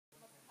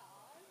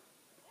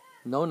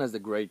Known as the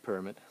Great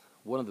Pyramid,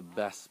 one of the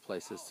best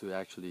places to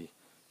actually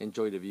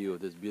enjoy the view of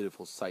this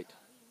beautiful site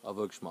of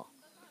Uxmal.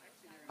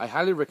 I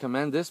highly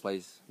recommend this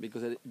place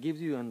because it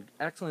gives you an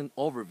excellent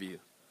overview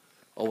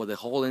of what the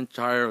whole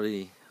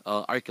entirely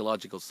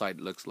archaeological site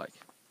looks like.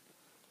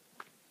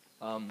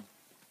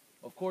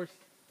 Of course,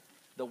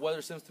 the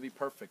weather seems to be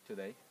perfect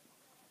today,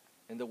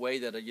 in the way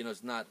that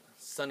it's not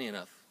sunny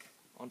enough.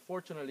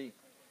 Unfortunately,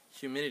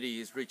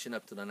 humidity is reaching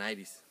up to the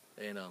 90s,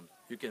 and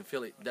you can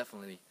feel it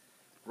definitely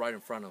right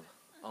in front of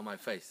on my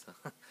face.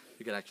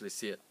 You can actually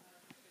see it.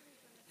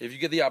 If you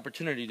get the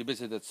opportunity to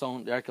visit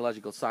the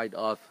archaeological site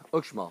of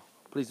Uxmal,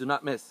 please do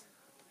not miss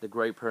the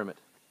Great Pyramid,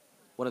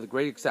 one of the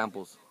great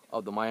examples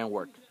of the Mayan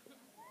work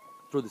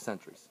through the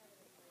centuries.